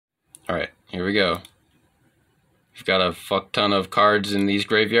Alright, here we go. We've got a fuck ton of cards in these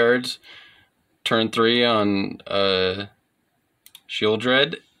graveyards. Turn 3 on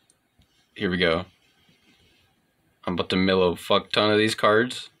Sheoldred. Here we go. I'm about to mill a fuck ton of these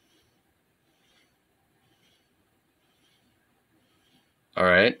cards.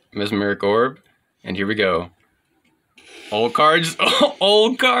 Alright, Mesmeric Orb. And here we go. All cards.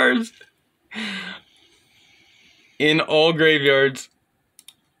 All cards! In all graveyards.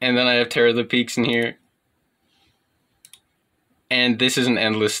 And then I have Terror of the Peaks in here. And this is an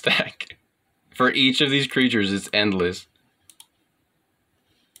endless stack. For each of these creatures, it's endless.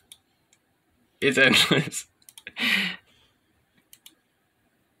 It's endless.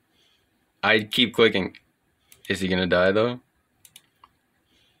 I keep clicking. Is he gonna die though?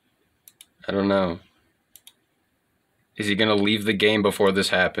 I don't know. Is he gonna leave the game before this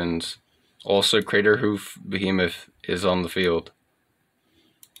happens? Also, Crater Hoof Behemoth is on the field.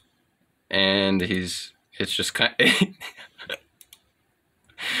 And it's just kind of...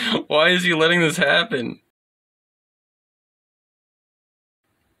 Why is he letting this happen?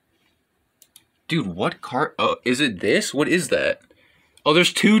 Dude, what card? Oh, is it this? What is that? Oh,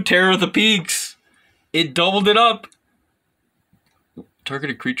 there's 2 Terror of the Peaks. It doubled it up.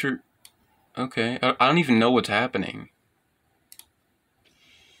 Targeted creature. Okay, I don't even know what's happening.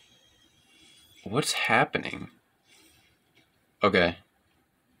 What's happening? Okay.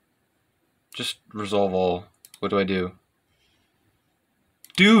 Just resolve all. What do I do?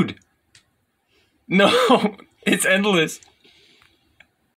 Dude! No! It's endless!